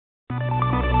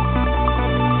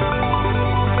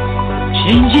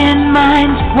Changing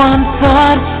minds one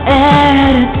thought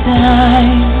at a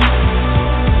time.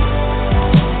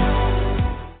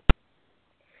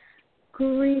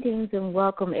 Greetings and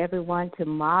welcome everyone to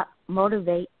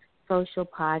Motivate Social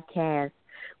Podcast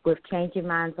with Changing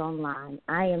Minds Online.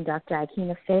 I am Dr.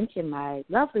 Akina Finch and my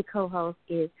lovely co-host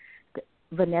is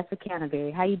Vanessa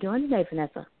Canterbury. How are you doing today,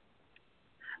 Vanessa?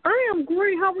 I am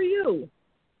great. How are you?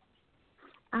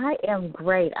 I am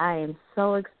great. I am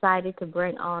so excited to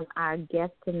bring on our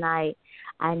guest tonight.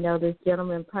 I know this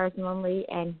gentleman personally,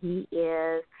 and he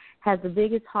has the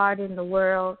biggest heart in the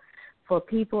world for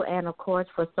people and, of course,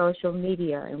 for social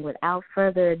media. And without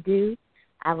further ado,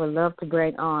 I would love to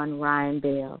bring on Ryan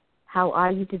Bell. How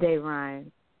are you today,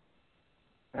 Ryan?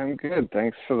 I'm good.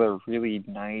 Thanks for the really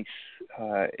nice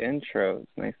intro. It's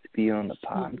nice to be on the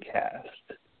podcast.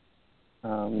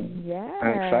 Yeah.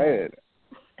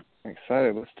 I'm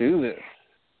excited. Let's do this.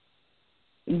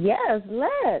 Yes,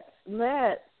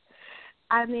 let's.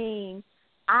 I mean,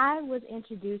 I was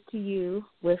introduced to you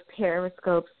with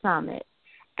Periscope Summit.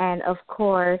 And, of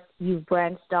course, you've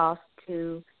branched off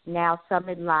to now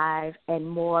Summit.Live and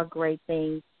more great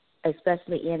things,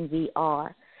 especially in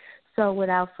VR. So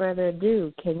without further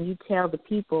ado, can you tell the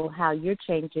people how you're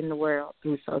changing the world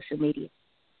through social media?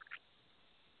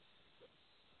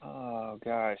 Oh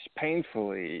gosh,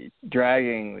 painfully,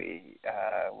 draggingly,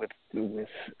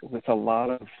 with a lot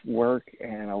of work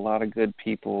and a lot of good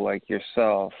people like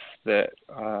yourself that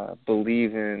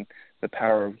believe in the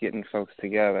power of getting folks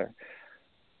together.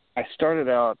 I started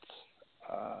out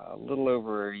a little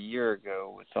over a year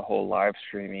ago with the whole live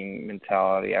streaming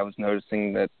mentality. I was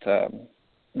noticing that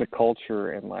the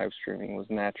culture in live streaming was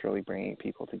naturally bringing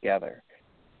people together.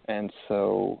 And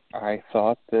so I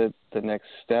thought that the next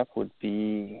step would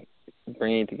be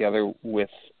bringing together with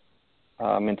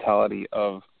a mentality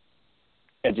of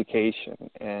education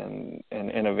and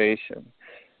innovation.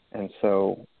 And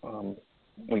so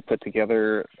we put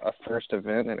together a first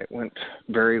event, and it went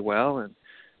very well. And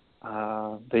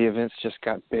the events just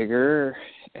got bigger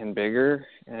and bigger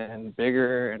and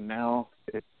bigger, and now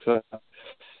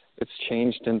it's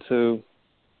changed into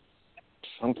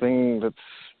something that's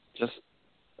just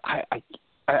I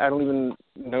don't even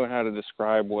know how to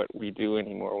describe what we do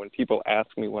anymore. When people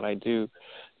ask me what I do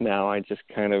now, I just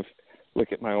kind of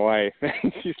look at my wife,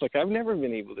 and she's like, "I've never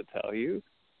been able to tell you."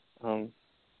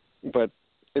 But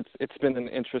it's been an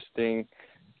interesting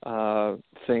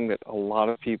thing that a lot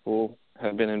of people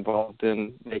have been involved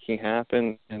in making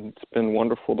happen, and it's been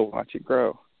wonderful to watch it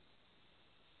grow.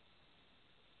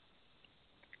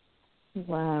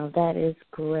 Wow, that is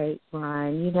great,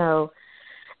 Ryan. You know,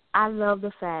 I love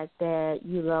the fact that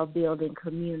you love building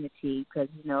community because,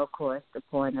 you know, of course, the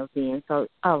point of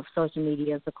social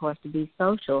media is, of course, to be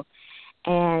social.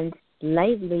 And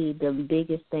lately, the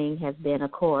biggest thing has been,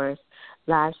 of course,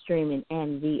 live streaming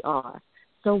and VR.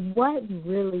 So what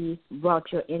really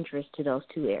brought your interest to those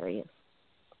two areas?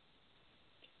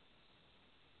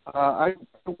 I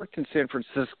worked in San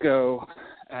Francisco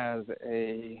as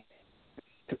a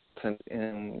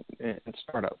in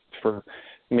startups for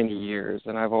many years,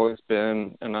 and I've always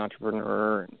been an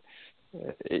entrepreneur. And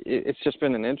it's just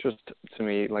been an interest to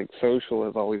me. Like, social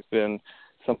has always been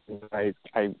something that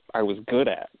I was good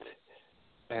at,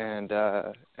 and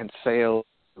sales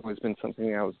has always been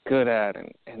something I was good at,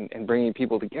 and bringing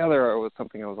people together was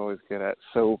something I was always good at.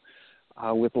 So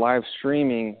with live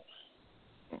streaming,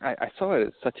 I saw it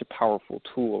as such a powerful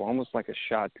tool, almost like a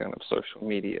shotgun of social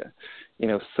media, you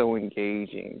know, so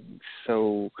engaging,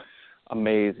 so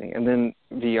amazing. And then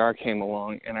VR came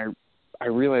along, and I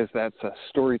realized that's a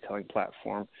storytelling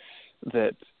platform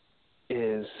that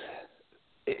it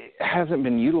hasn't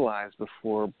been utilized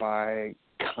before by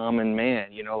common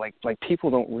man. You know, like people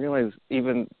don't realize,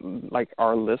 even like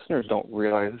our listeners don't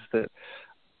realize, that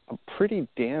a pretty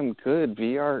damn good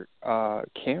VR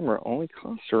camera only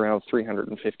costs around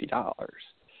 $350.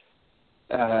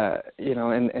 You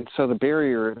know, and so the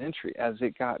barrier of entry, as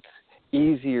it got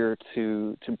easier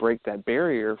to break that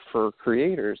barrier for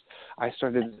creators, I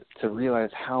started to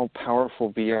realize how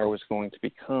powerful VR was going to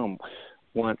become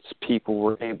once people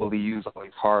were able to use all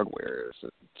these hardwares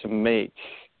to make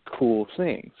cool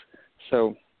things.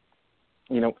 So,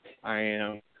 you know, I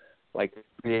am like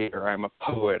a creator, I'm a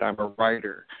poet, I'm a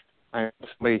writer, I'm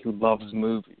somebody who loves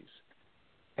movies.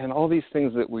 And all these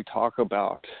things that we talk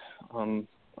about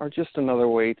are just another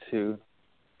way to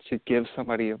give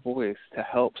somebody a voice, to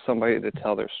help somebody to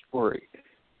tell their story.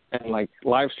 And like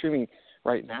live streaming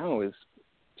right now is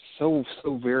so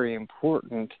very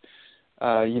important.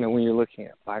 You know, when you're looking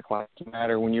at Black Lives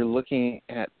Matter, when you're looking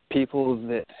at people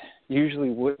that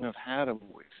usually wouldn't have had a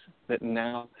voice, that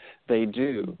now they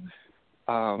do.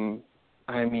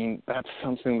 I mean, that's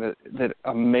something that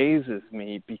amazes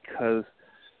me because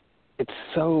it's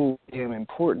so damn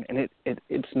important, and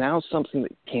it's now something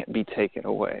that can't be taken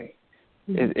away.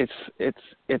 Mm-hmm.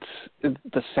 It's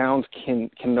the sounds can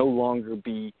no longer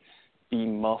be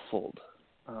muffled,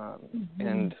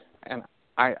 and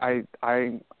I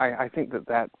think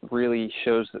that really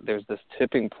shows that there's this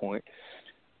tipping point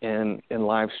in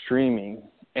live streaming,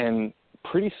 and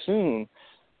pretty soon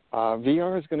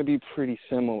VR is going to be pretty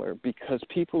similar because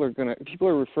people are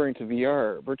referring to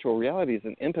VR, virtual reality, as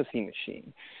an empathy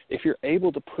machine. If you're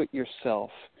able to put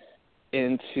yourself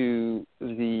into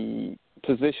the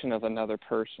position of another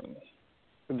person,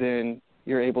 then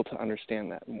you're able to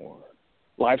understand that more.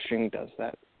 Live streaming does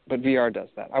that, but VR does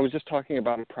that. I was just talking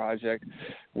about a project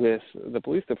with the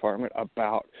police department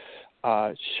about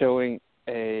showing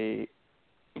the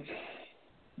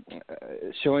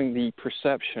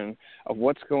perception of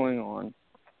what's going on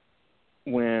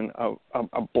when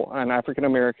an African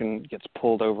American gets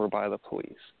pulled over by the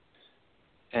police,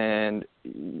 and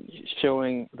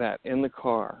showing that in the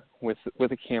car with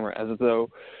a camera as though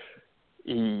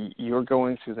you're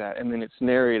going through that, and then it's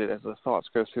narrated as the thoughts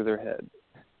go through their head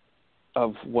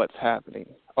of what's happening.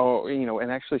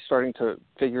 And actually starting to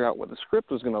figure out what the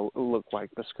script was going to look like.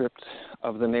 The script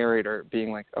of the narrator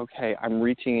being like, okay, I'm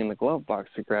reaching in the glove box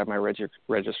to grab my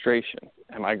registration.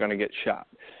 Am I going to get shot?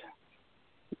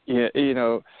 These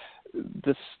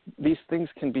things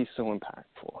can be so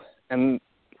impactful. And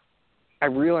I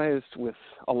realized with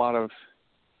a lot of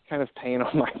kind of pain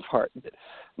on my part that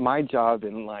my job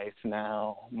in life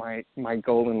now, my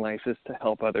goal in life is to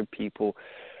help other people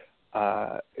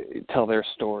tell their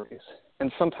stories.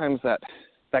 And sometimes that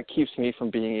keeps me from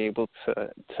being able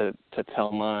to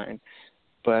tell mine.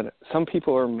 But some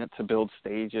people are meant to build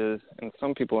stages, and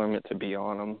some people are meant to be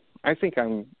on them. I think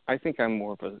I'm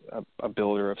more of a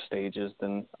builder of stages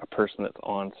than a person that's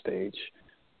on stage.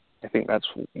 I think that's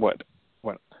what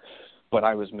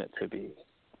I was meant to be.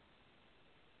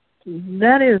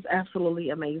 That is absolutely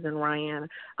amazing, Ryan,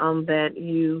 that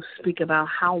you speak about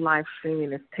how live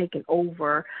streaming is taking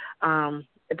over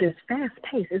this fast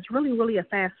pace. It's really, really a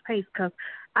fast pace because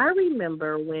I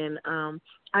remember when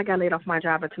I got laid off my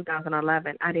job in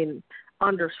 2011, I didn't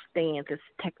understand this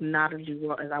technology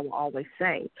world, as I will always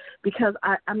say, because,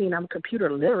 I'm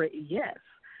computer literate, yes,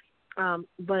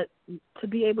 but to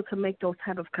be able to make those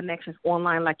type of connections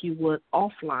online like you would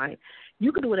offline,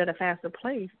 you could do it at a faster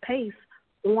pace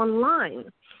online.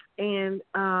 And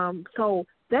so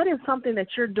that is something that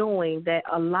you're doing that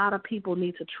a lot of people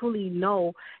need to truly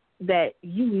know, that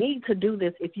you need to do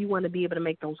this if you want to be able to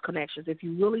make those connections, if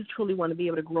you really truly want to be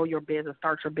able to grow your business,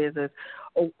 start your business,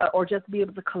 or just be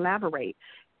able to collaborate.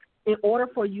 In order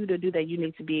for you to do that, you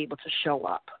need to be able to show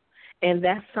up. And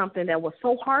that's something that was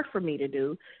so hard for me to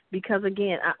do because,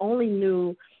 again, I only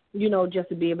knew, just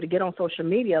to be able to get on social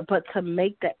media, but to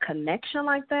make that connection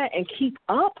like that and keep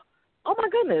up, oh, my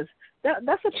goodness,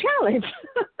 that's a challenge.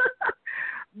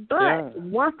 But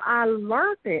once I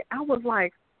learned it, I was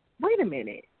like, wait a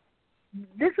minute.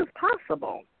 This is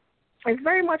possible. It's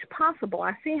very much possible.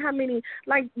 I see how many,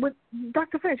 like with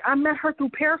Dr. Finch, I met her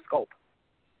through Periscope.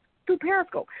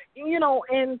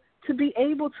 And to be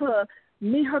able to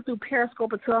meet her through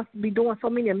Periscope and to us be doing so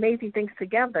many amazing things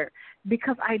together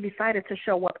because I decided to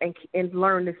show up and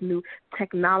learn this new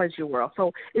technology world.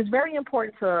 So it's very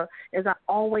important to, as I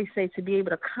always say, to be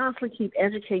able to constantly keep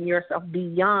educating yourself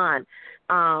beyond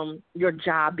your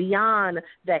job, beyond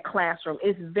that classroom.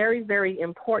 It's very, very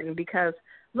important because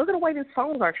look at the way these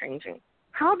phones are changing.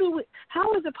 How is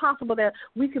it possible that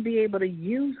we could be able to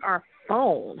use our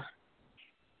phone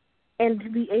and to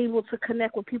be able to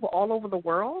connect with people all over the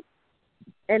world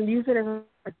and use it as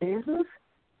a business?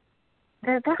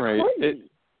 That's right. crazy.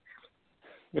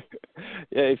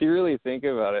 If you really think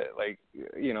about it, like,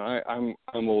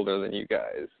 I'm older than you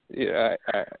guys. Yeah,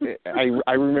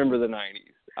 I remember the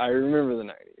 90s.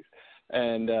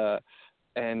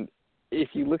 And if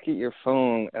you look at your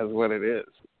phone as what it is,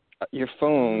 your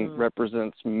phone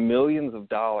represents millions of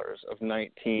dollars of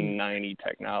 1990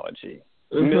 technology.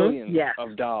 Millions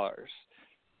of dollars.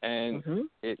 And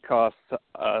it costs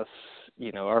us,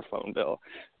 our phone bill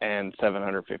and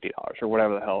 $750 or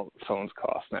whatever the hell phones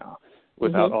cost now,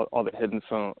 without all the hidden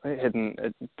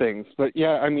things. But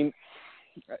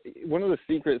one of the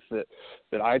secrets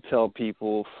that I tell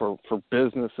people for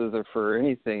businesses or for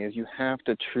anything is you have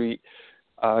to treat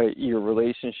your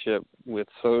relationship with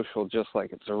social just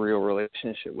like it's a real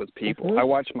relationship with people. I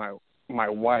watch my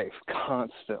wife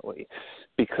constantly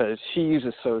because she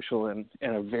uses social in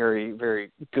a very,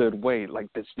 very good way, like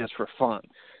it's just for fun.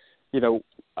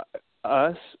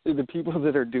 Us, the people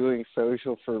that are doing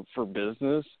social for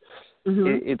business,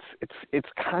 it's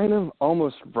kind of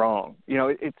almost wrong. You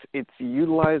know, it's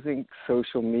utilizing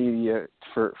social media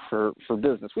for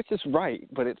business, which is right,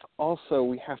 but it's also,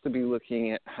 we have to be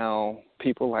looking at how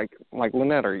people like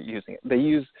Lynette are using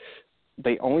it.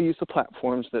 They only use the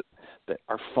platforms that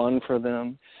are fun for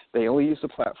them. They only use the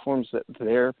platforms that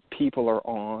their people are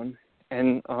on.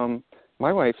 And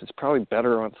my wife is probably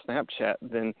better on Snapchat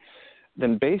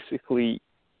than basically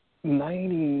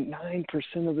 99%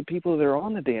 of the people that are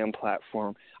on the damn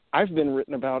platform. I've been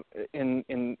written about in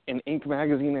Inc.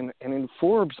 magazine and in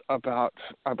Forbes about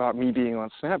me being on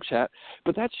Snapchat,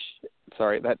 but that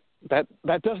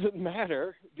doesn't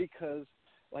matter, because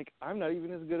like, I'm not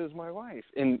even as good as my wife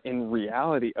in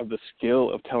reality of the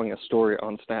skill of telling a story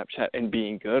on Snapchat and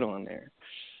being good on there,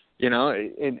 you know.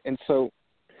 And so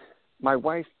my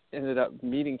wife ended up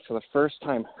meeting for the first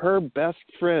time her best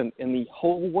friend in the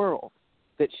whole world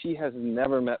that she has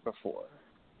never met before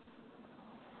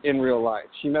in real life.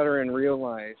 She met her in real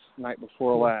life night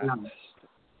before last.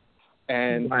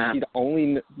 And she'd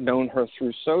only known her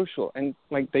through social. And,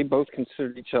 like, they both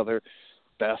considered each other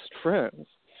best friends.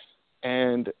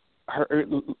 And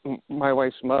my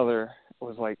wife's mother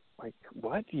was like,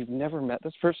 what? You've never met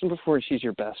this person before? She's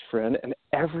your best friend? And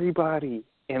everybody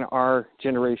in our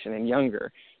generation and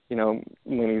younger, you know,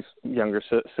 Winnie's younger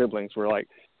siblings were like,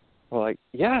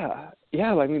 yeah.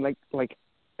 I mean, like,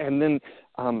 and then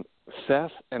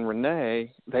Seth and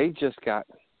Renee, they just got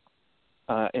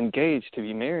engaged to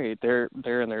be married. They're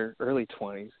in their early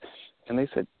 20s, and they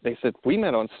said we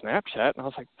met on Snapchat, and I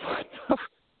was like, what?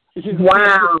 You know,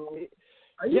 wow.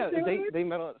 They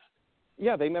met on.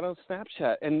 Yeah, they met on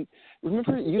Snapchat, and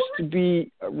remember, it used to be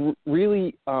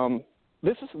really.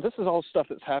 This is all stuff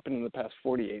that's happened in the past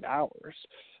 48 hours.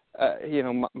 You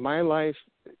know, my life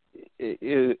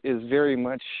is very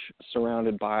much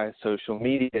surrounded by social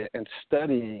media and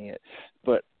studying it,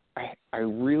 but I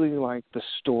really like the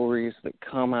stories that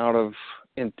come out of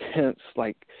intense,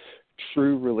 like,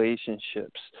 true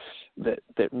relationships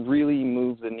that really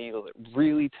move the needle, that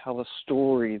really tell a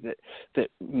story, that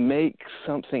make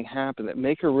something happen, that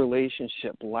make a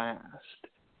relationship last.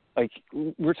 Like,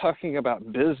 we're talking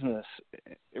about business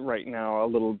right now a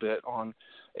little bit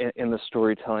in the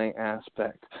storytelling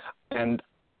aspect, and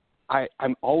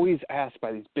I'm always asked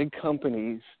by these big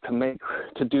companies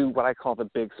to do what I call the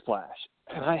big splash.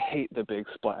 And I hate the big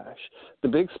splash. The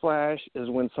big splash is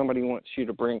when somebody wants you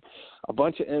to bring a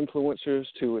bunch of influencers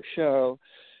to a show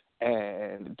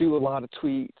and do a lot of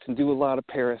tweets and do a lot of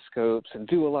periscopes and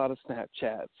do a lot of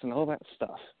Snapchats and all that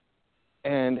stuff.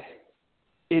 And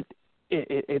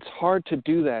it's hard to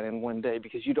do that in one day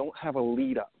because you don't have a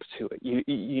lead up to it.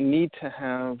 You need to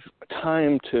have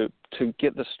time to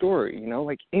get the story. You know,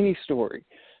 like any story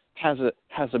has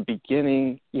a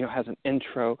beginning, you know, has an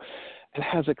intro, and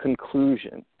has a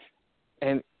conclusion,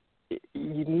 and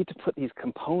you need to put these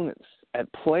components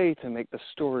at play to make the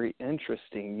story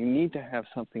interesting. You need to have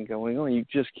something going on. You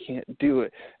just can't do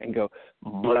it and go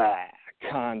blah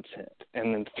content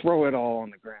and then throw it all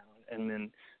on the ground and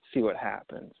then see what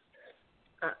happens.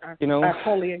 I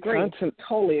totally agree.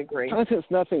 Totally agree. Content's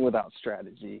nothing without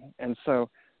strategy. And so,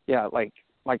 yeah, like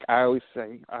I always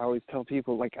say, I always tell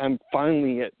people, like, I'm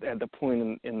finally at the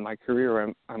point in my career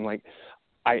where I'm like,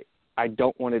 I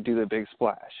don't want to do the big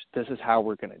splash. This is how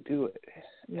we're going to do it.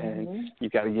 Mm-hmm. And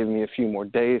you've got to give me a few more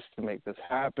days to make this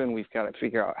happen. We've got to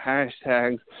figure out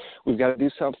hashtags. We've got to do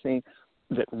something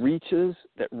that reaches,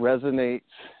 that resonates,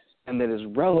 and that is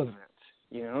relevant,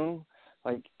 you know?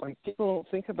 Like people don't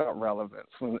think about relevance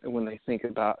when they think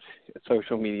about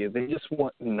social media. They just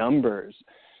want numbers,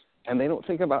 and they don't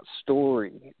think about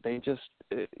story. They just,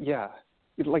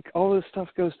 like all this stuff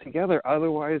goes together.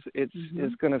 Otherwise,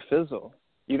 it's going to fizzle.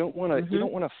 You don't want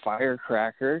a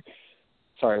firecracker.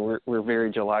 Sorry, we're very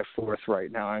July 4th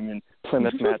right now. I'm in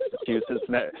Plymouth, Massachusetts.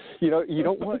 You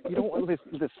don't want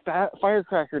this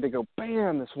firecracker to go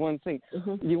bam, this one thing.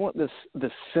 Mm-hmm. You want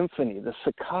this symphony, the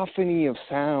cacophony of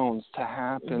sounds to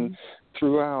happen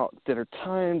throughout that are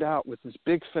timed out with this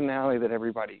big finale that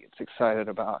everybody gets excited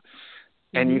about.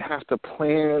 And you have to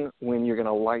plan when you're going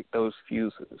to light those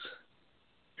fuses.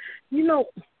 You know,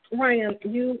 Ryan,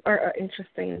 you are an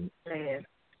interesting man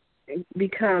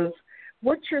because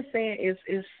what you're saying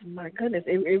is my goodness,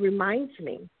 it reminds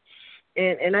me.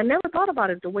 And I never thought about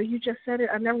it the way you just said it.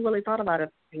 I never really thought about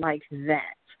it like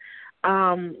that.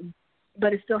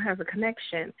 But it still has a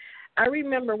connection. I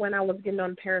remember when I was getting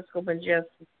on Periscope and just,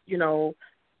 you know,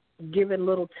 giving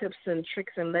little tips and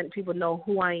tricks and letting people know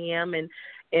who I am and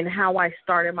how I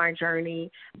started my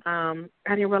journey. I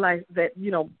didn't realize that,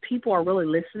 you know, people are really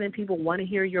listening. People want to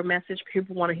hear your message.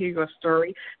 People want to hear your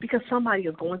story because somebody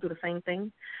is going through the same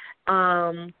thing.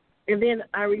 And then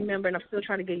I remember, and I'm still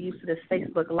trying to get used to this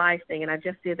Facebook Live thing, and I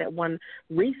just did that one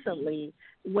recently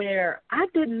where I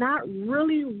did not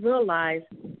really realize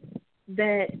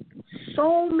that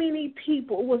so many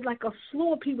people, it was like a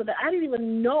slew of people that I didn't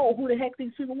even know who the heck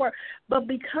these people were. But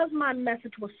because my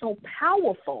message was so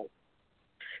powerful,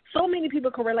 so many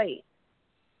people could relate.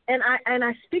 And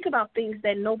I speak about things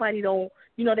that nobody don't,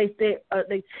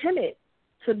 they timid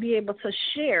to be able to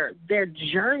share their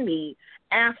journey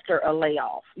after a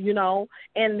layoff,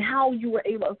 and how you were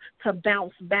able to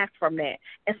bounce back from that.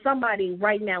 And somebody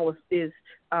right now is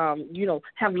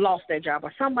have lost their job,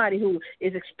 or somebody who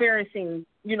is experiencing,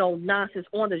 nonsense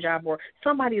on the job, or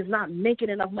somebody is not making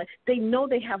enough money. They know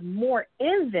they have more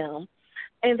in them,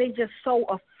 and they just so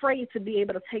afraid to be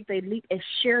able to take their leap and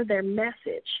share their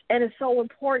message. And it's so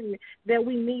important that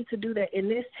we need to do that in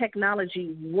this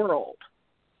technology world.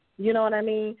 You know what I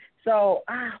mean? So,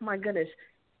 my goodness,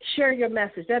 share your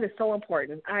message. That is so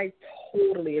important. I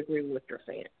totally agree with what you're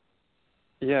saying.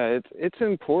 Yeah, it's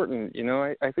important.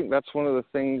 I think that's one of the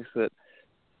things that,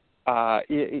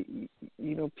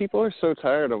 people are so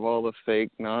tired of all the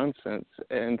fake nonsense.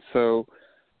 And so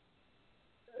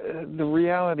the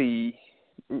reality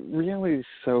is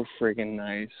so friggin'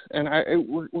 nice. And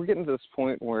we're getting to this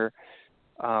point where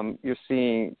you're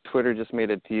seeing Twitter just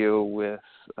made a deal with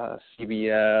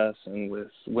CBS and with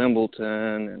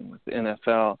Wimbledon and with the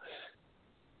NFL.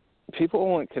 People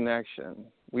want connection.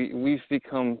 We've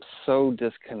become so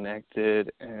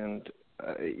disconnected, and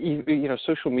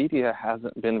social media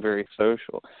hasn't been very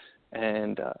social,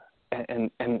 and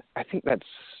I think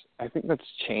that's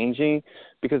changing,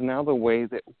 because now the way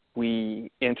that we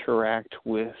interact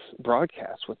with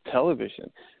broadcasts, with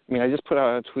television. I mean, I just put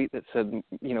out a tweet that said,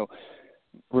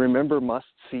 remember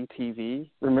must-see TV?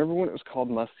 Remember when it was called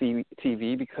must-see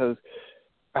TV? Because,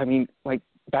 I mean, like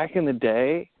back in the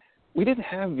day, we didn't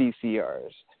have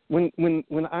VCRs.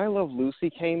 When I Love Lucy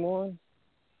came on,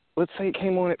 let's say it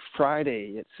came on at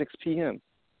Friday at 6 p.m.,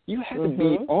 you had to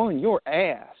be on your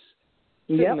ass,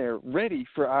 sitting there ready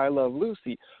for I Love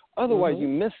Lucy. Otherwise, you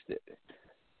missed it.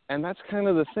 And that's kind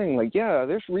of the thing. Like, yeah,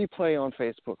 there's replay on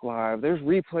Facebook Live. There's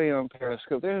replay on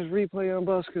Periscope. There's replay on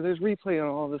Busker. There's replay on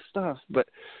all this stuff. But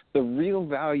the real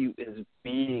value is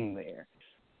being there.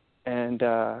 And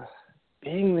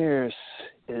being there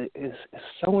is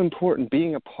so important,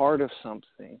 being a part of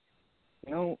something.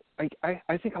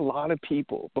 I think a lot of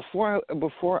people,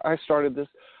 before I started this,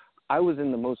 I was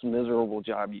in the most miserable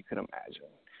job you could imagine.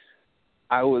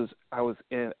 I was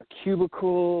in a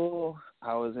cubicle.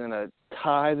 I was in a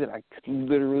tie that I could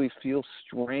literally feel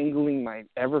strangling my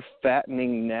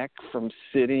ever-fattening neck from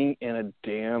sitting in a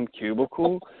damn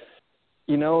cubicle.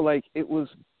 It was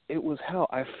hell.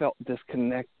 I felt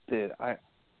disconnected.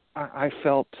 I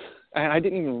felt, and I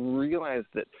didn't even realize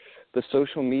that the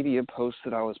social media posts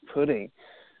that I was putting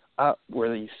up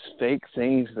were these fake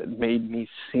things that made me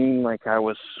seem like I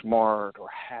was smart or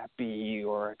happy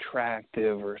or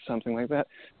attractive or something like that.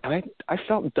 And I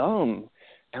felt dumb,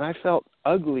 and I felt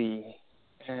ugly,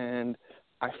 and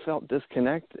I felt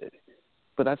disconnected.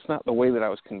 But that's not the way that I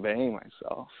was conveying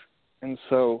myself. And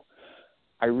so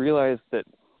I realized that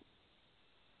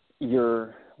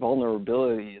your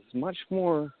vulnerability is much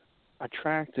more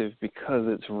attractive because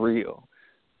it's real.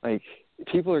 Like,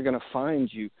 people are going to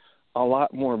find you a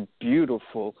lot more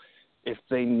beautiful if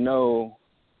they know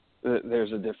that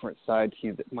there's a different side to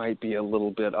you that might be a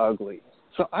little bit ugly.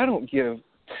 So I don't give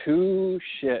two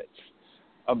shits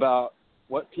about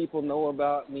what people know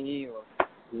about me, or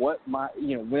what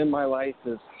when my life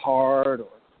is hard,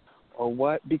 or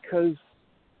what, because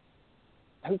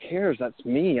who cares? That's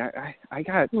me. I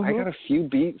got a few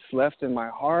beats left in my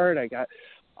heart. I got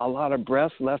a lot of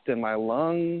breath left in my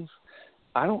lungs.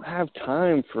 I don't have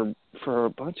time for a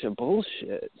bunch of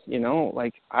bullshit,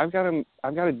 Like, I've got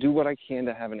to do what I can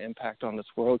to have an impact on this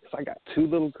world, because I got 2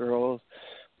 little girls.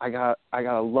 I got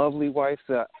a lovely wife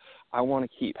that I want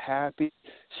to keep happy.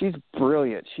 She's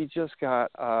brilliant. She just got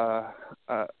a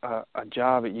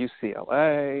job at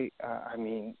UCLA. I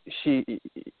mean, she's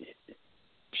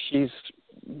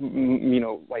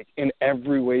like in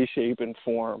every way, shape, and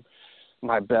form,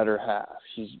 my better half.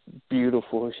 She's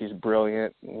beautiful, she's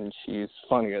brilliant, and she's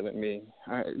funnier than me.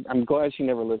 I'm glad she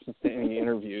never listens to any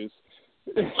interviews.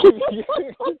 Like,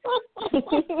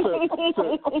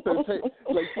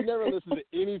 she never listens to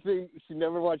anything. She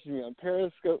never watches me on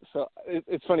Periscope. So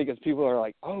it's funny because people are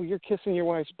like, "Oh, you're kissing your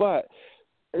wife's butt."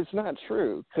 It's not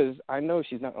true, because I know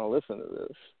she's not going to listen to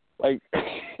this. Like,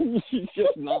 she's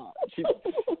just not.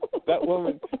 That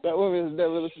woman has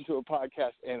never listened to a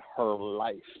podcast in her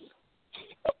life.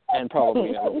 And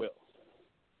probably never will.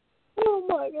 Oh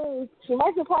my gosh. She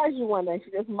might surprise you one day.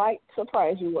 She just might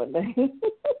surprise you one day.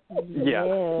 Yeah.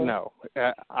 No.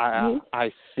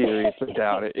 I seriously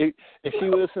doubt it. If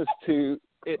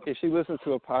she listens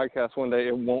to a podcast one day,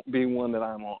 it won't be one that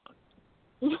I'm on.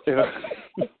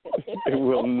 It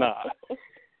will not.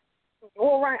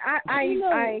 Well, Ryan,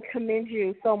 I commend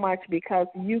you so much because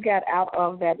you got out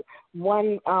of that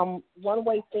one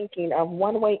way thinking of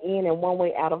one way in and one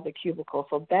way out of the cubicle.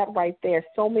 So that right there,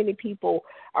 so many people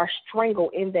are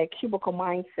strangled in that cubicle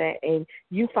mindset, and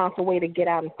you found a way to get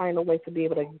out and find a way to be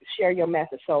able to share your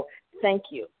message. So thank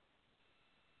you.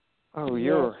 Oh,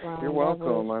 you're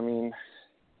welcome. I mean,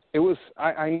 it was.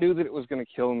 I knew that it was going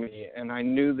to kill me, and I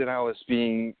knew that I was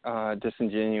being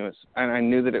disingenuous, and I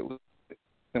knew that it was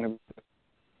going to be the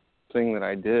thing that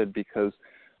I did because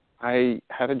I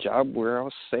had a job where I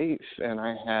was safe, and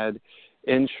I had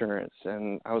insurance,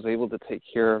 and I was able to take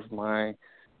care of my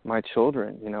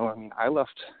children. You know, I mean, I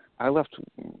left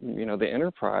the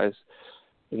enterprise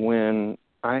when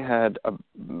I had a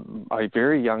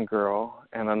very young girl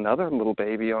and another little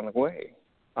baby on the way,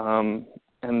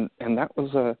 and that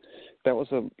was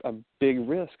a big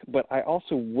risk. But I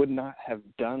also would not have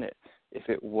done it if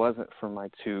it wasn't for my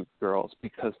two girls,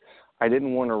 because I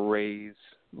didn't want to raise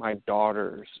my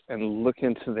daughters and look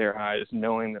into their eyes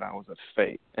knowing that I was a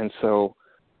fake. And so,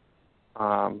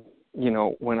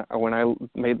 when I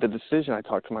made the decision, I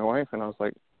talked to my wife and I was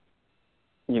like,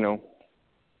 the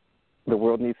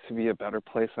world needs to be a better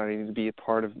place. I need to be a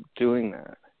part of doing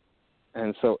that.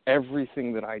 And so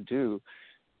everything that I do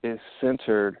is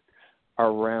centered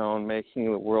around making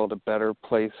the world a better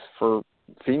place for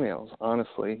females,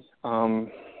 honestly. And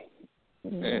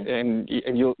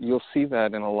you'll see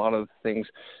that in a lot of things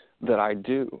that I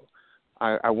do.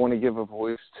 I want to give a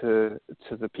voice to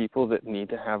the people that need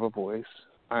to have a voice.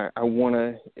 I want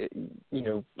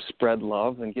to, spread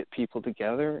love and get people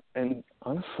together. And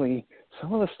honestly,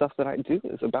 some of the stuff that I do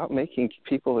is about making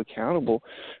people accountable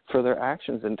for their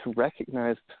actions and to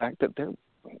recognize the fact that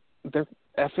they're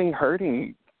effing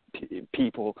hurting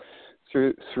people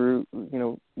through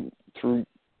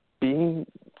being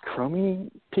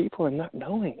crummy people and not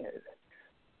knowing it.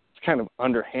 It's kind of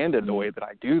underhanded the way that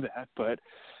I do that, but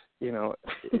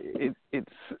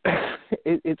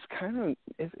it's kind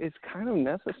of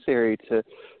necessary to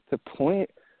point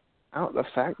out the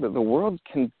fact that the world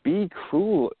can be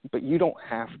cruel, but you don't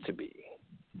have to be.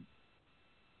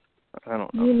 I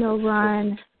don't know.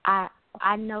 Ron,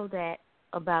 I know that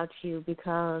about you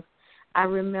because I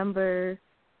remember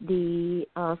the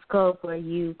scope where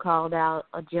you called out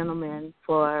a gentleman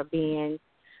for being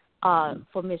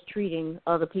for mistreating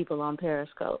other people on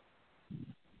Periscope.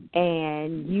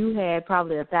 And you had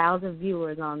probably 1,000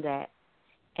 viewers on that.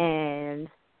 And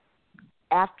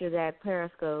after that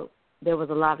Periscope, there was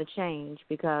a lot of change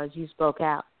because you spoke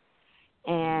out.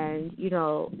 And,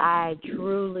 I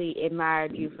truly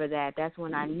admired you for that. That's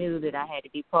when I knew that I had to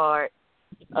be part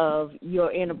of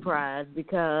your enterprise,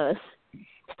 because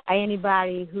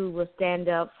anybody who will stand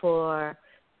up for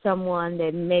someone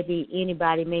that maybe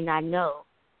anybody may not know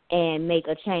and make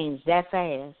a change that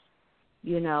fast,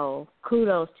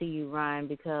 kudos to you, Ryan,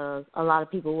 because a lot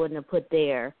of people wouldn't have put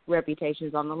their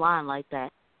reputations on the line like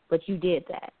that, but you did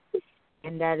that.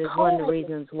 And that is one of the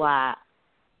reasons why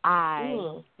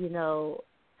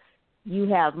you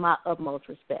have my utmost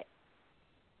respect,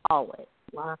 always.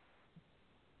 Wow.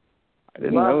 I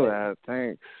didn't know that.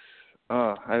 Thanks.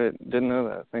 Oh, I didn't know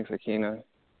that. Thanks, Akina.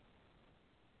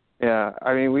 Yeah,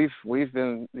 I mean, we've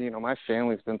been, my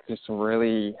family's been through some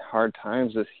really hard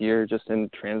times this year, just in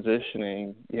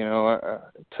transitioning,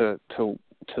 to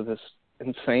this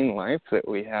insane life that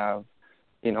we have.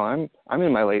 I'm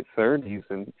in my late 30s,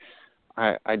 and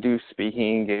I do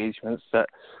speaking engagements that,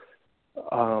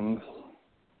 a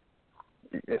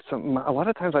lot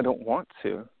of times I don't want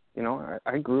to.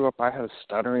 I grew up, I had a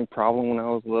stuttering problem when I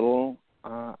was little.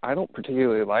 I don't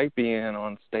particularly like being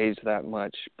on stage that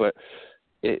much, but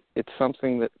it's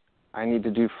something that I need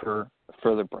to do for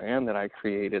the brand that I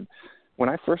created. When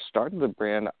I first started the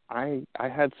brand, I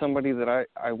had somebody that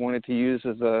I wanted to use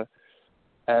as a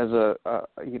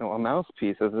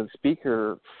mouthpiece, as a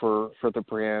speaker for the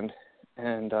brand,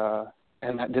 and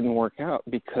that didn't work out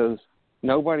because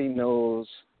nobody knows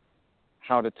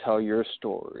how to tell your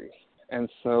story. And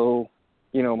so,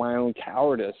 my own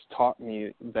cowardice taught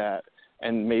me that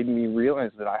and made me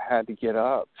realize that I had to get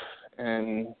up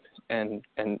and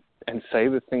say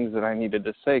the things that I needed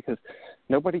to say, because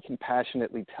nobody can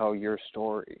passionately tell your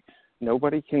story.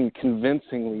 Nobody can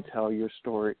convincingly tell your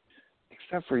story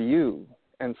except for you.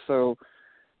 And so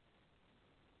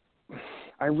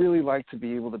I really like to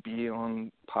be able to be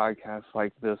on podcasts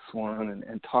like this one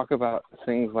and talk about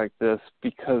things like this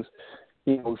because,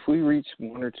 if we reach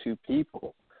one or two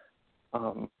people,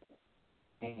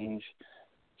 change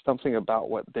something about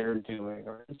what they're doing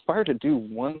or inspired to do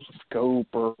one scope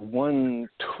or one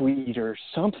tweet or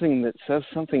something that says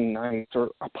something nice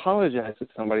or apologize to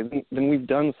somebody, then we've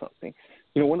done something.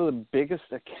 One of the biggest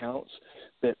accounts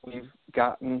that we've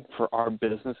gotten for our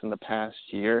business in the past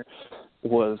year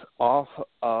was off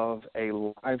of a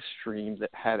live stream that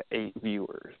had 8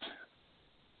 viewers.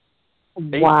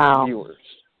 Wow. 8 viewers.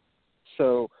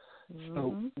 So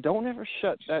don't ever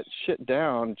shut that shit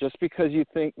down just because you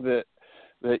think that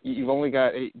you've only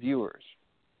got 8 viewers.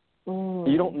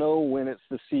 You don't know when it's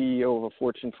the CEO of a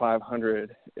Fortune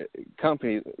 500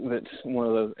 company that's one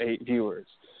of those 8 viewers.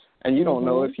 And you don't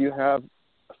know if you have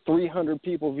 300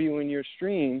 people viewing your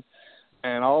stream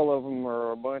and all of them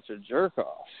are a bunch of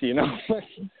jerk-offs,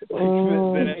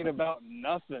 that ain't about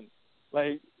nothing.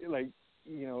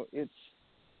 It's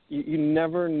you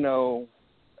never know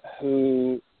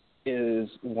who is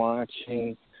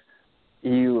watching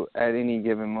you at any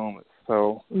given moment.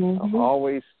 So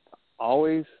always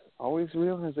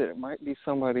realize that it might be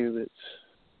somebody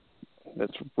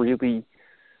that's really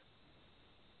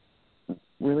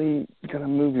gonna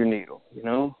move your needle,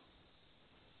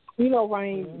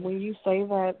 Ryan, when you say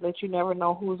that you never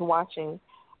know who's watching,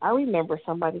 I remember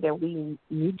somebody that we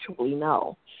mutually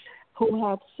know who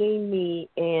had seen me,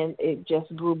 and it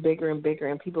just grew bigger and bigger.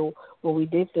 And people, when we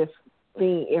did this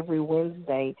thing every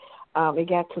Wednesday, it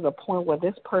got to the point where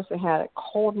this person had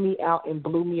called me out and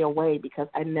blew me away because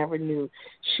I never knew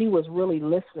she was really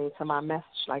listening to my message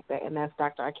like that, and that's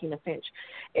Dr. Akina Finch.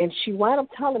 And she wound up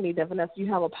telling me that, Vanessa, you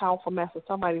have a powerful message.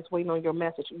 Somebody's waiting on your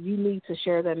message. You need to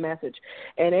share that message.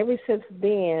 And ever since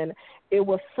then, it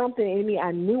was something in me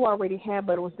I knew I already had,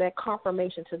 but it was that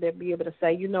confirmation to be able to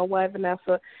say, you know what,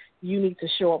 Vanessa, you need to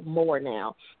show up more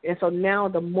now. And so now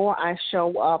the more I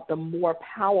show up, the more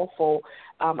powerful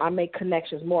I make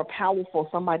connections, more powerful.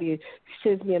 Somebody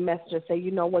sends me a message and say,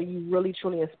 you know what, you really,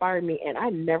 truly inspired me. And I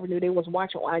never knew they was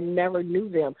watching. I never knew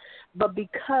them. But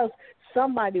because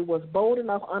somebody was bold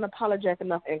enough, unapologetic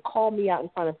enough, and called me out in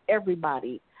front of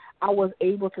everybody, I was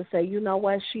able to say, you know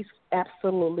what, she's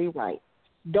absolutely right.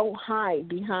 Don't hide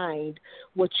behind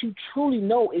what you truly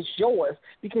know is yours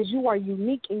because you are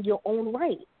unique in your own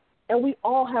right. And we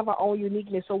all have our own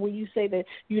uniqueness. So when you say that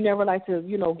you never like to,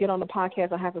 get on the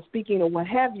podcast or have to speak in or what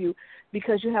have you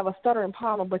because you have a stuttering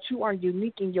problem, but you are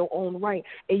unique in your own right,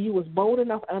 and you was bold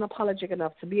enough, unapologetic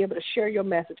enough to be able to share your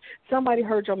message. Somebody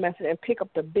heard your message and pick up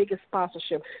the biggest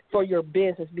sponsorship for your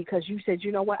business because you said,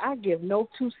 you know what, I give no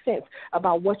 2 cents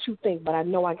about what you think, but I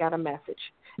know I got a message.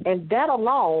 And that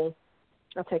alone,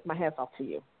 I'll take my hats off to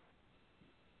you.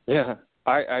 Yeah.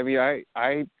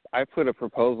 I put a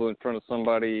proposal in front of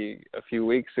somebody a few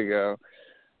weeks ago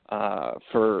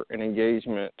for an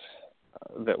engagement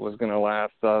that was going to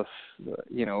last us,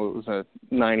 it was a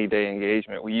 90-day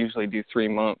engagement. We usually do 3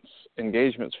 months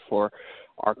engagements for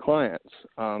our clients,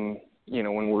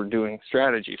 when we're doing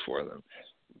strategy for them.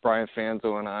 Brian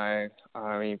Fanzo and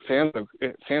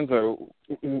Fanzo,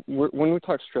 when we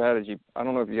talk strategy, I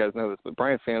don't know if you guys know this, but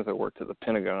Brian Fanzo worked at the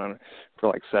Pentagon for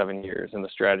like 7 years in the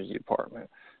strategy department.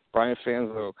 Brian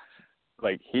Fanzo,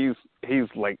 he's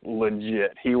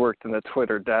legit. He worked in the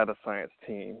Twitter data science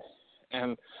team.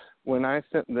 And when I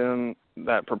sent them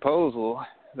that proposal,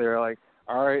 they're like,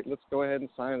 all right, let's go ahead and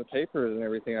sign the papers and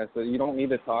everything. I said, you don't need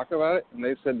to talk about it? And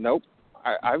they said, nope,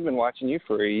 I've been watching you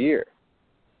for a year.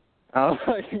 I was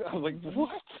like, what?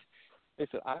 They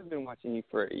said, I've been watching you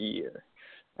for a year.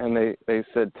 And they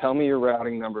said, tell me your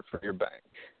routing number for your bank.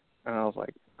 And I was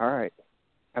like, all right.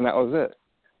 And that was it.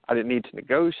 I didn't need to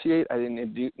negotiate. I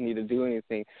didn't need to do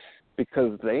anything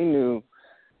because they knew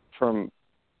from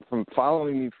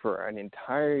following me for an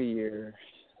entire year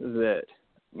that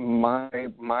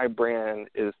my brand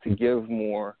is to give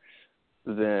more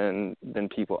than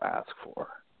people ask for.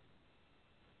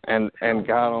 And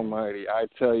God Almighty, I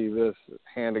tell you this,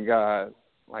 hand to God,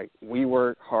 we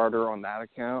work harder on that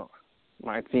account.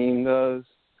 My team does.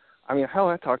 I mean, hell,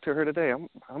 I talked to her today.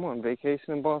 I'm on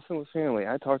vacation in Boston with family.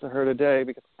 I talked to her today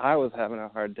because I was having a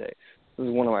hard day. This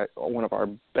is one of our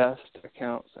best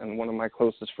accounts and one of my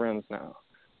closest friends now.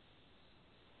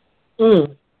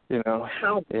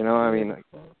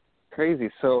 Crazy.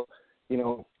 So,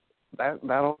 that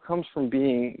all comes from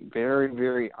being very,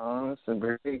 very honest and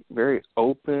very, very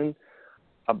open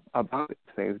about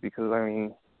things because,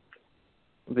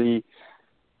 the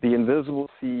invisible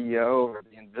CEO or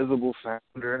the invisible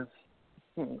founder,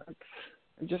 it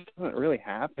just doesn't really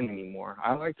happen anymore.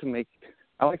 I like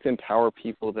to empower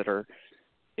people that are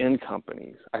in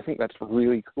companies. I think that's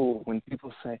really cool when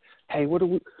people say, hey, what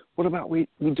about we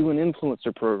do an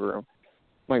influencer program?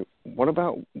 Like, what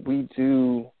about we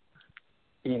do,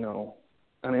 you know,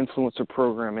 an influencer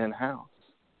program in-house?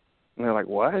 And they're like,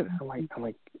 what? I'm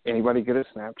like, anybody get a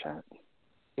Snapchat?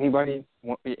 Anybody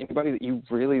that you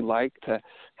really like to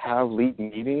have lead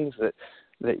meetings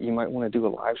that you might want to do a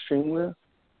live stream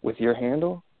with your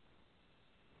handle?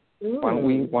 Why don't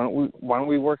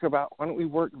we work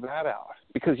that out?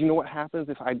 Because you know what happens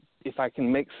if I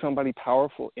can make somebody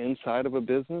powerful inside of a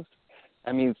business?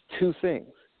 That means two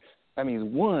things. That means,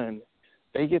 one,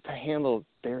 they get to handle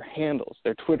their handles,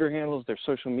 their Twitter handles, their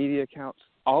social media accounts,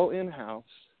 all in-house,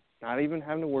 not even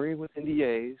having to worry with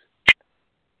NDAs.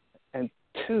 And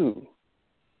two,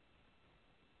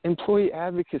 employee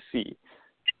advocacy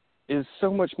is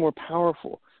so much more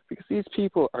powerful because these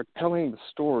people are telling the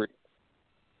story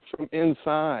from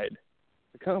inside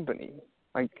the company.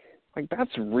 Like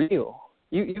that's real.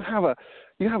 You have a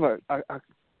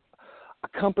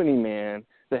company man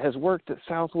that has worked at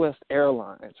Southwest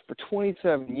Airlines for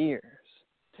 27 years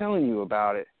telling you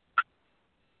about it.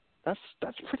 That's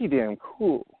pretty damn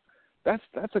cool. That's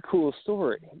a cool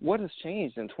story. What has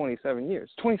changed in 27 years?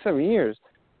 27 years.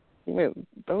 You mean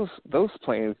those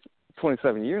planes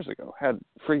 27 years ago had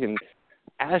freaking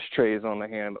ashtrays on the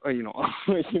hand, or, and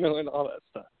all that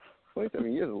stuff.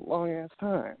 27 years is a long ass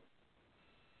time.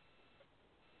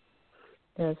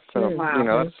 That's true. So,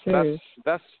 wow.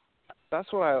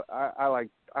 That's what I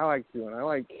like doing.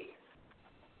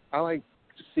 I like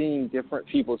seeing different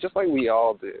people, just like we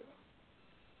all do.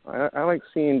 I like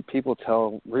seeing people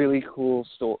tell really cool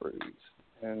stories,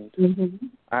 and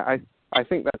I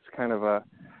think that's kind of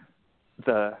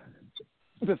the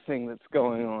thing that's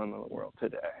going on in the world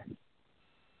today.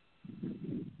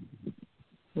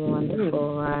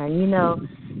 Wonderful, Ryan.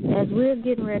 As we're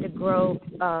getting ready to grow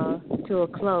to a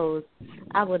close,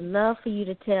 I would love for you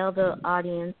to tell the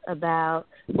audience about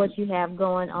what you have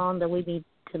going on that we need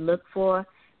to look for,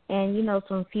 and,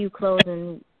 some few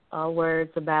closing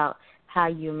words about how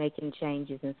you're making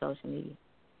changes in social media.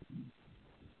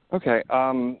 Okay.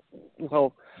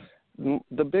 Well,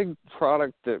 the big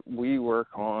product that we work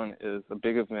on is a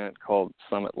big event called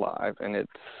Summit.Live, and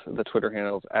it's the Twitter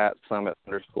handle is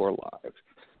 @Summit_Live.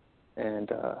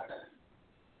 And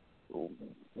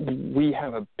we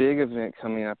have a big event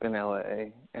coming up in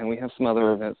LA, and we have some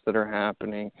other events that are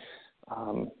happening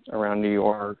around New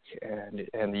York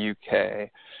and the UK.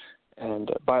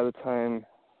 And by the time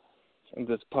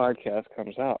this podcast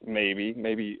comes out,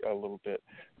 maybe a little bit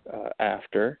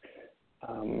after,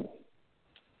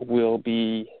 we'll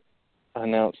be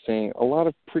announcing a lot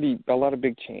of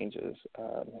big changes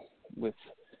with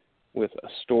a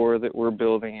store that we're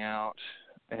building out,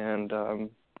 and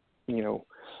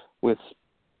with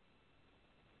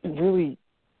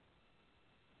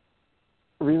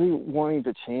really wanting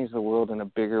to change the world in a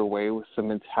bigger way, with the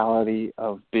mentality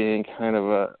of being kind of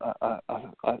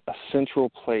a central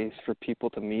place for people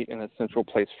to meet, and a central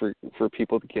place for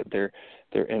people to get their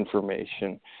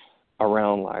information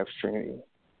around live streaming.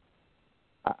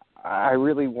 I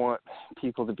really want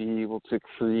people to be able to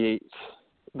create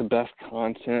the best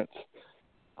content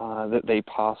that they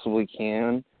possibly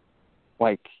can.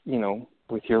 Like,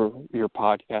 with your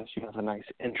podcast, you have a nice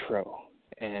intro,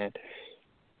 and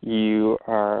you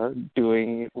are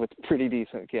doing it with pretty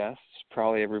decent guests.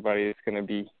 Probably everybody is going to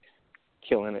be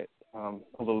killing it a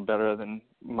little better than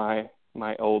my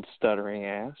old stuttering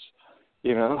ass,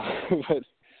 But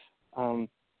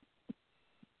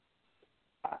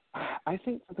I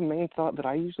think the main thought that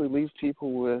I usually leave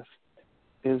people with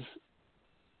is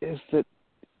that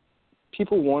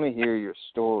people want to hear your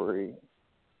story.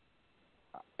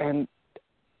 And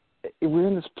we're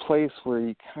in this place where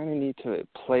you kind of need to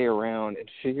play around and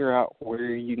figure out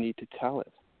where you need to tell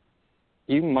it.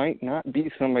 You might not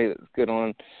be somebody that's good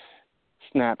on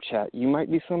Snapchat. You might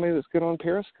be somebody that's good on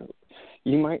Periscope.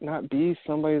 You might not be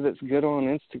somebody that's good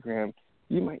on Instagram.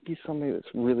 You might be somebody that's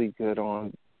really good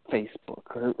on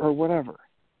Facebook or whatever.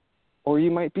 Or you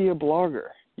might be a blogger.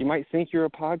 You might think you're a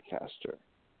podcaster,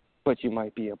 but you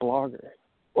might be a blogger,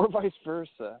 or vice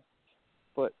versa.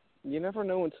 But you never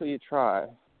know until you try.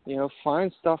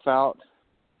 Find stuff out.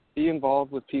 Be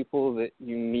involved with people that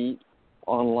you meet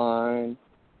online.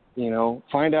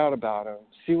 Find out about them.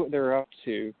 See what they're up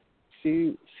to.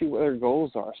 See what their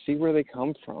goals are. See where they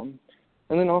come from,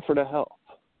 and then offer to help.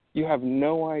 You have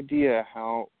no idea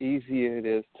how easy it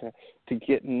is to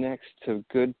get next to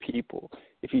good people.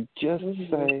 If you just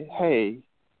say, hey,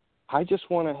 I just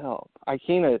want to help.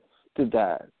 Ikena did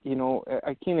that.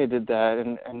 Ikena did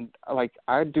that, and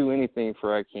I'd do anything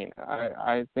for Ikena.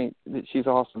 I think that she's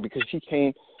awesome because she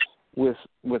came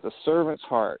with a servant's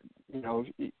heart,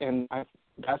 and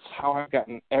that's how I've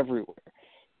gotten everywhere.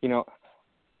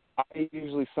 I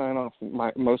usually sign off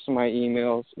most of my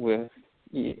emails with,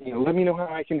 let me know how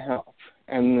I can help,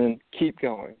 and then keep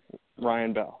going,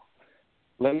 Ryan Bell.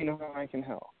 Let me know how I can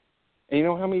help. And you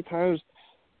know how many times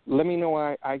let me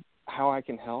know how I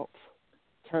can help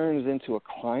turns into a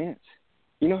client?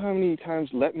 You know how many times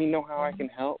let me know how I can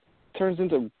help turns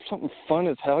into something fun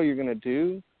as hell you're going to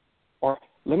do? Or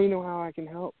let me know how I can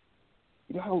help.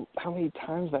 You know how many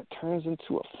times that turns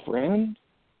into a friend?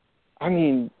 I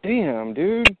mean, damn,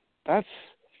 dude.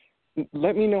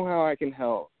 Let me know how I can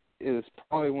help is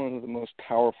probably one of the most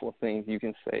powerful things you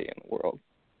can say in the world.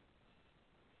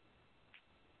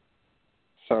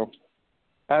 So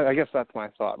I guess that's my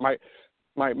thought. My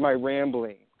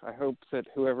rambling. I hope that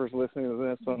whoever's listening to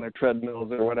this on their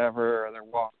treadmills or whatever, or their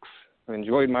walks,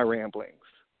 enjoyed my ramblings.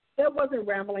 That wasn't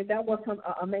rambling. That was some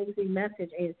amazing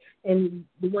message. And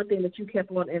the one thing that you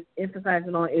kept on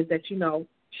emphasizing on is that,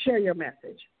 share your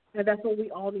message. And that's what we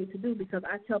all need to do, because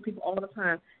I tell people all the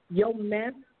time, your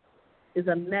mess is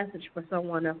a message for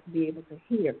someone else to be able to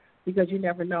hear, because you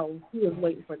never know who is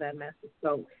waiting for that message.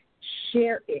 So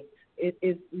share it.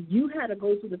 You had to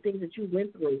go through the things that you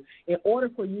went through in order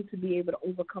for you to be able to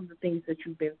overcome the things that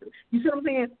you've been through. You see what I'm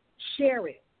saying? Share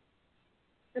it.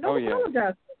 And don't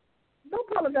apologize. Don't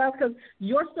apologize, because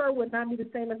your story would not be the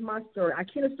same as my story.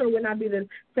 Akina's story would not be the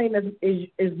same as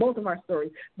both of our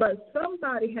stories. But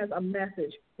somebody has a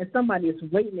message, and somebody is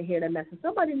waiting to hear that message.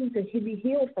 Somebody needs to be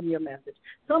healed from your message.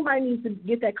 Somebody needs to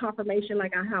get that confirmation,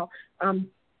 like how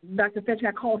Dr.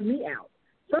 Fetchak called me out.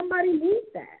 Somebody needs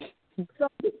that. So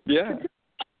yeah.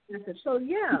 So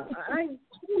yeah, I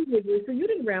totally agree. So you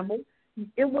didn't ramble.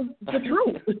 It was the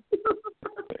truth. It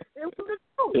was the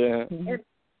truth. Yeah. And,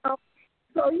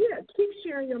 so, yeah, keep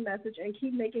sharing your message and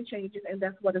keep making changes, and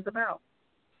that's what it's about.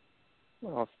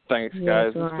 Well, thanks,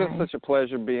 guys. It's been such a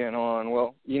pleasure being on.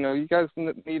 Well, you guys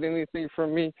need anything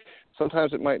from me,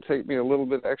 sometimes it might take me a little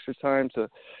bit extra time to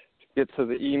get to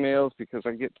the emails because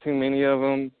I get too many of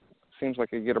them. Seems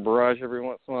like I get a barrage every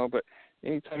once in a while, but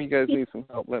anytime you guys need some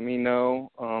help, let me know.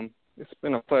 It's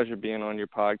been a pleasure being on your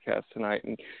podcast tonight,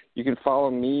 and you can follow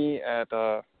me at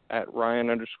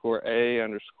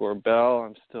Ryan_A_Bell.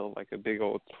 I'm still like a big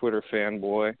old Twitter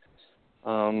fanboy.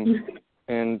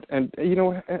 And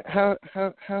have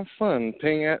fun.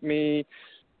 Ping at me,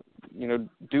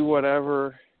 do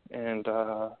whatever. And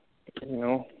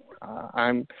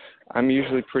I'm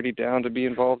usually pretty down to be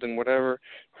involved in whatever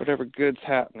good's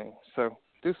happening. So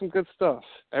do some good stuff,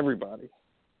 everybody.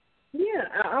 Yeah,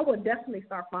 I would definitely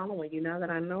start following you now that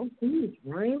I know who's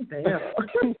Ryan Bell. Yes.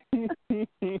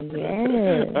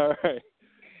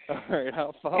 All right.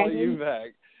 I'll follow you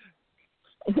back.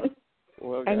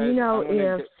 Well, guys, and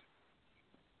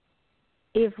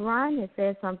if Ryan has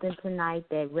said something tonight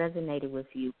that resonated with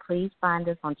you, please find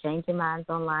us on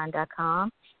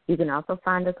changingmindsonline.com. You can also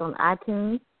find us on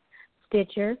iTunes,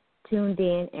 Stitcher, Tuned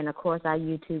In, and, of course, our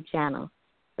YouTube channel.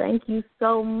 Thank you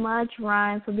so much,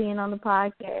 Ryan, for being on the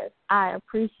podcast. I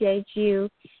appreciate you.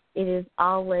 It is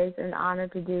always an honor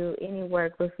to do any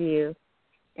work with you.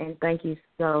 And thank you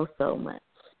so, so much.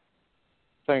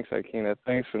 Thanks, Akina.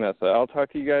 Thanks, Vanessa. I'll talk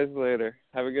to you guys later.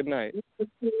 Have a good night.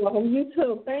 You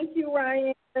too. Thank you,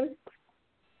 Ryan. Bye,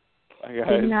 guys.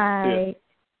 Good night.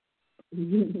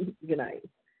 Good night.